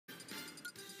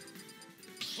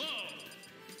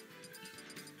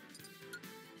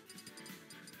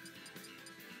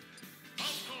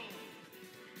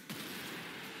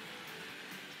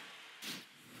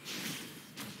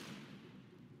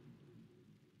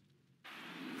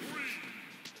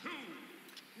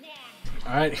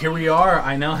Alright, here we are.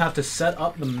 I now have to set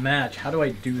up the match. How do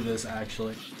I do this,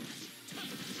 actually?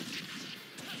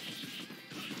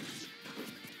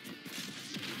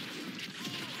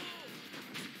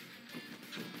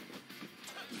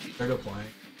 There go playing.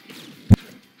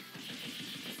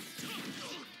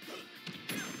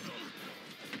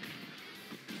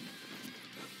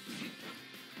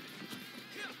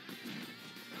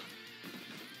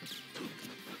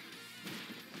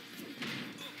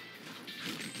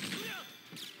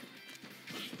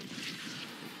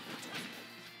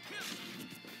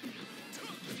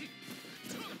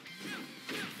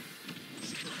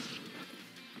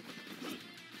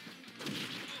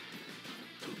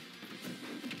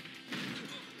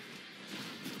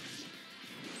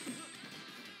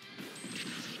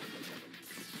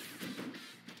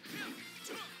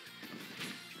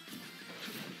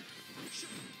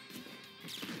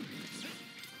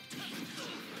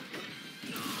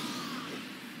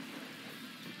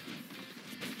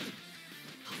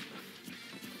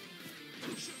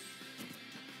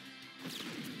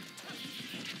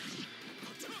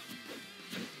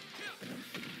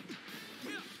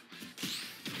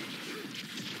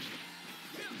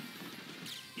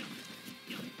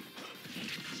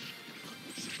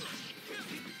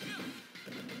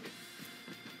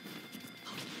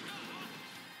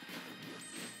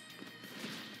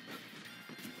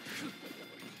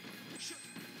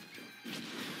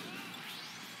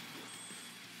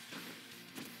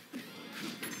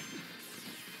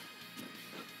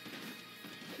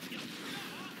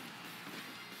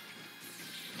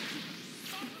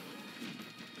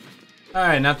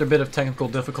 Alright, and after a bit of technical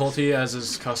difficulty, as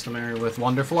is customary with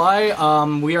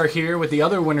Wonderfly, we are here with the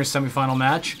other winner's semifinal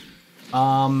match. We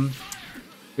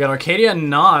got Arcadia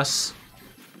and N0S,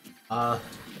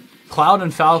 Cloud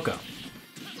and Falco.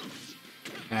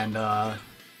 And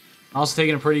also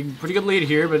taking a pretty good lead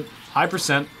here, but high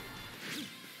percent.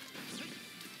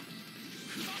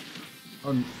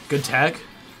 Good tech.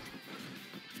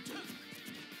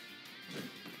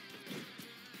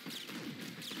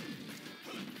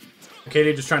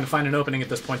 Arcadia just trying to find an opening at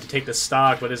this point to take this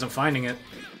stock, but isn't finding it.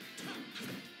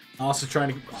 Also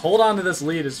trying to hold on to this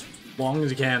lead as long as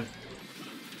he can.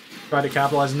 Try to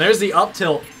capitalize. And there's the up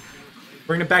tilt.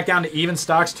 Bring it back down to even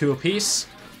stocks, 2 apiece.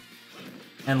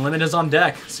 And Limit is on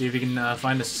deck. See if he can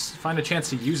find a chance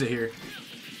to use it here.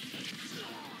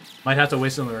 Might have to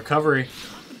waste it on the recovery.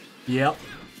 Yep.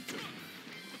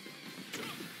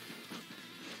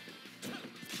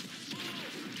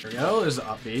 There we go. There's the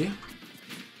up B.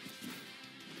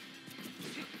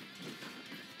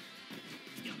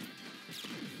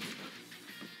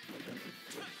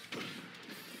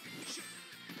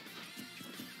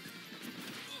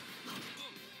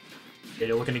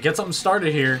 You're looking to get something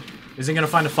started here. Isn't going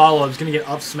to find a follow-up. He's going to get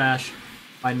up smash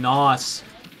by N0S.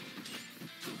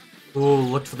 Ooh,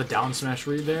 looked for the down smash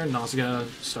read there. N0S is going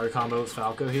to start a combo with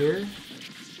Falco here.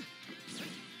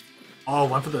 Oh,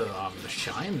 went for the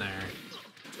shine there.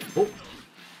 Oh,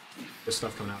 good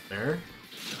stuff coming out there.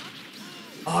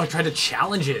 Oh, I tried to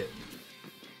challenge it.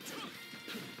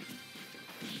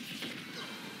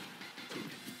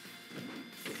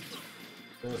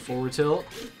 Forward tilt.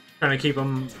 Trying to keep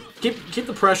him keep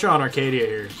the pressure on Arcadia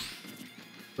here.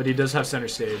 But he does have center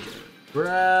stage.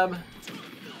 Grab.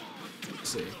 Let's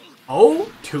see.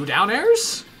 Oh, 2 down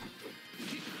airs?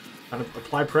 Trying to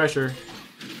apply pressure.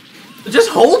 It just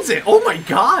holds it! Oh my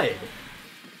god!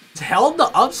 It's held the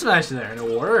up smash there and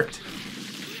it worked.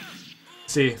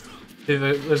 Let's see.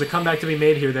 There's a comeback to be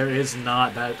made here. There is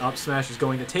not. That up smash is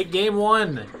going to take game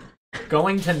 1.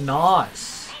 Going to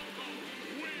N0S.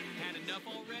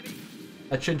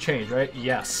 That should change, right?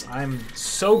 Yes. I'm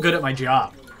so good at my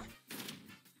job.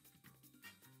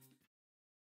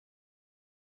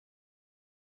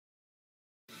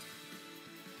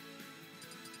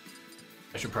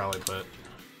 I should probably put...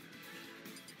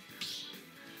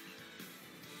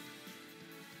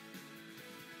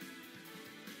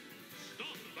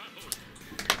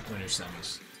 Winner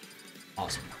semis.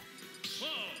 Awesome.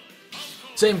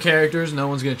 Same characters, no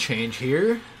one's gonna change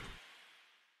here.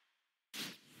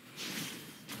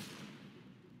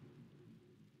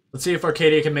 Let's see if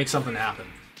Arcadia can make something happen.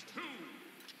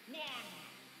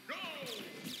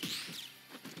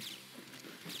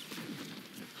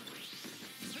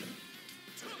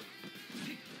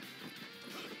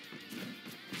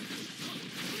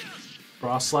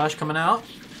 Cross slash coming out.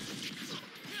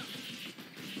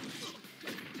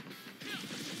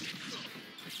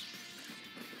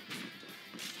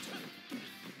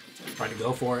 Try to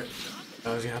go for it.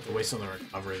 I was gonna have to waste on the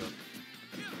recovery though.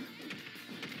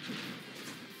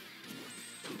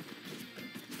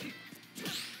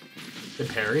 Good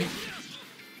parry.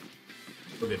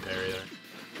 A good parry there.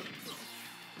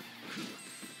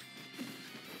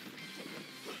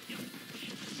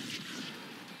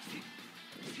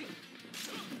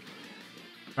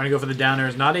 Trying to go for the down air,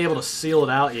 is not able to seal it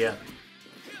out yet.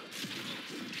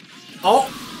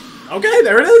 Oh! Okay,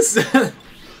 there it is!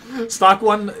 Stock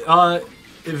 1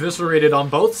 eviscerated on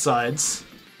both sides.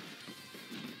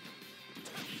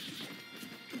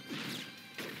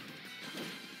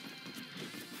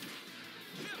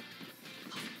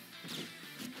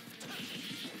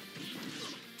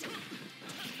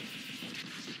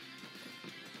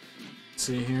 Let's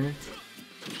see here.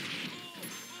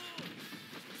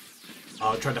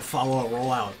 Oh, tried to follow a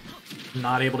rollout.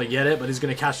 Not able to get it, but he's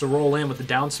going to catch the roll in with the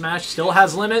down smash. Still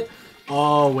has limit.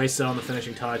 Oh, wasted on the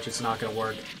finishing touch. It's not going to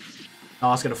work.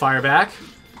 N0S going to fire back.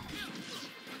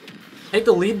 Take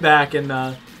the lead back and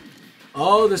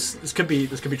oh, this could be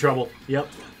trouble. Yep.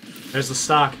 There's the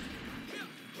stock.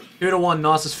 2-1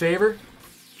 N0S's favor.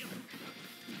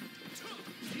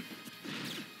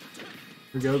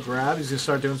 Here we go, grab. He's going to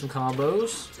start doing some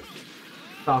combos.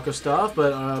 Falco stuff,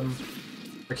 but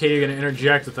Arcadia going to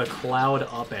interject with a cloud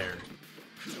up air.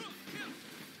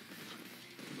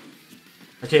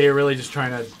 Arcadia really just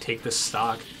trying to take this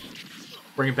stock,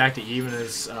 bring it back to even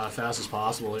as fast as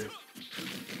possible here.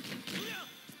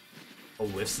 Oh,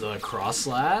 with the cross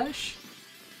slash.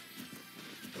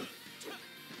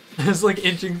 It's like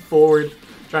inching forward,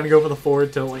 trying to go for the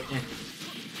forward tilt, like,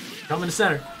 come into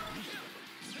center.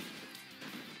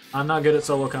 I'm not good at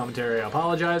solo commentary, I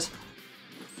apologize.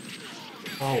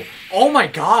 Oh, oh my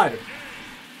god!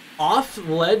 Off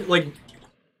ledge, like,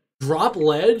 drop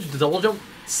ledge, double jump,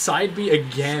 side B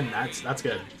again. That's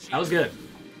good. That was good.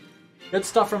 Good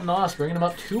stuff from N0S, bringing him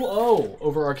up 2-0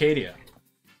 over Arcadia.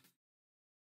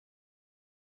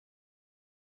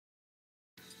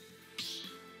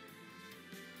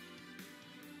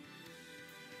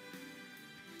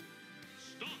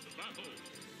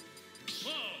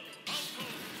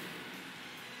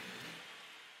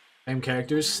 Same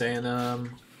characters, saying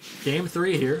game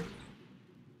 3 here.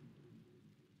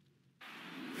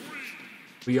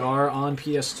 We are on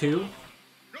PS2.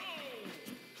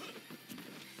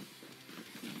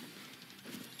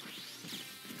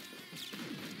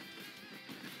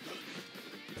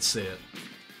 Let's see it.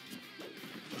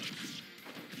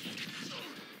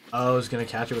 Oh, he's gonna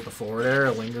catch it with the forward air.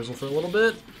 It lingers for a little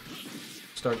bit.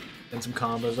 Start getting some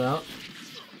combos out.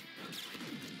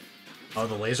 Oh,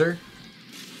 the laser?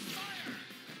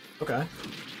 Okay.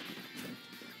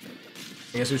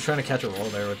 I guess he was trying to catch a roll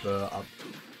there with the up.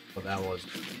 What that was.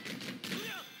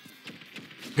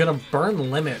 Gonna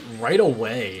burn limit right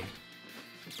away.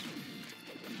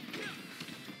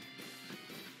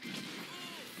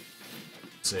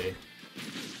 Let's see.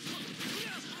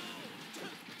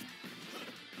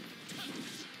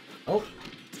 Oh.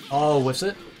 Oh, whiffs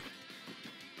it.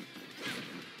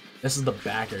 This is the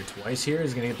back air twice here.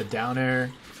 He's gonna get the down air.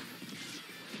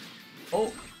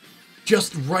 Oh.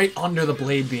 Just right under the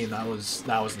blade beam. That was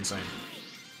insane.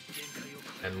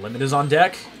 And limit is on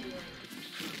deck.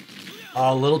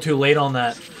 Oh, a little too late on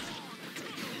that.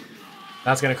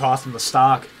 That's gonna cost him the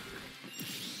stock.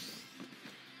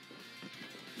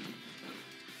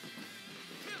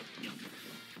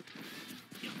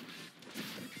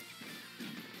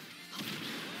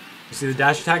 You see the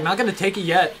dash attack? Not gonna take it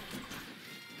yet.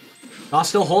 Not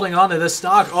still holding on to this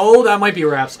stock. Oh, that might be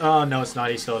wraps. Oh, no, it's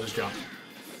not. He still just jumped.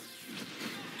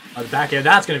 The back air,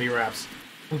 that's gonna be wraps.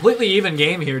 Completely even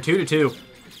game here, 2-2.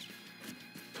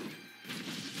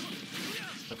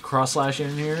 Cross slash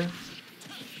in here.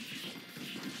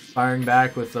 Firing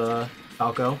back with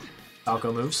Falco.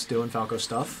 Falco moves, doing Falco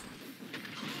stuff.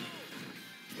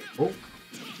 Oh.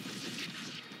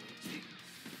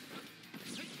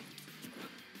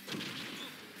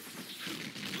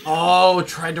 Oh,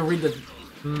 tried to read the...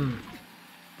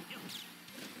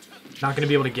 Not gonna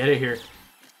be able to get it here.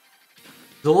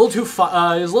 He's a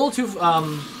little too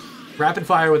rapid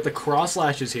fire with the cross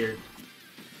slashes here.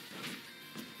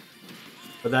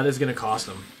 But that is going to cost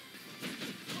him.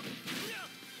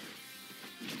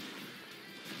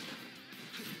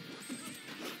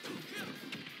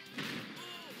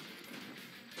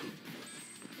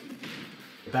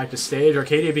 Back to stage.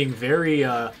 Arcadia being very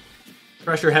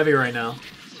pressure heavy right now.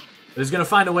 But he's going to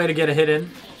find a way to get a hit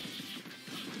in.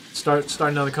 Start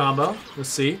another combo. Let's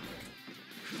see.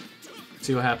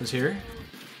 See what happens here.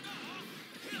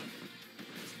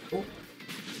 Oh.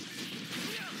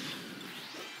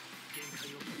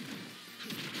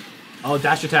 Oh,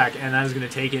 dash attack, and that is going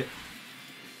to take it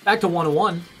back to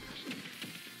 1-1.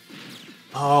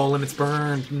 Oh, limits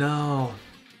burned. No.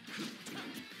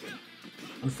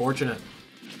 Unfortunate.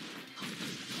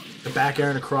 The back air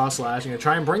and a cross slash. I'm gonna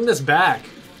try and bring this back.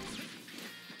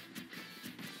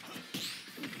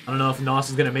 I don't know if N0S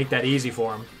is gonna make that easy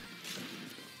for him.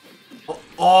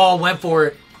 Oh, went for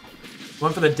it.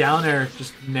 Went for the down air,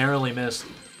 just narrowly missed.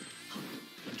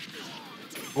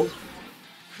 Oh.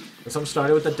 Something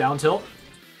started with the down tilt.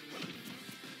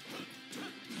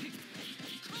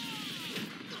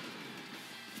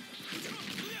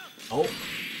 Oh.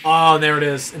 Oh, there it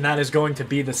is. And that is going to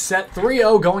be the set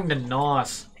 3-0 going to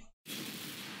N0S.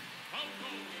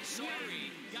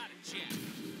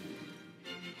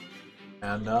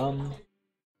 And,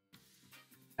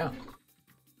 yeah.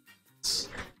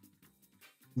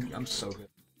 I'm so good.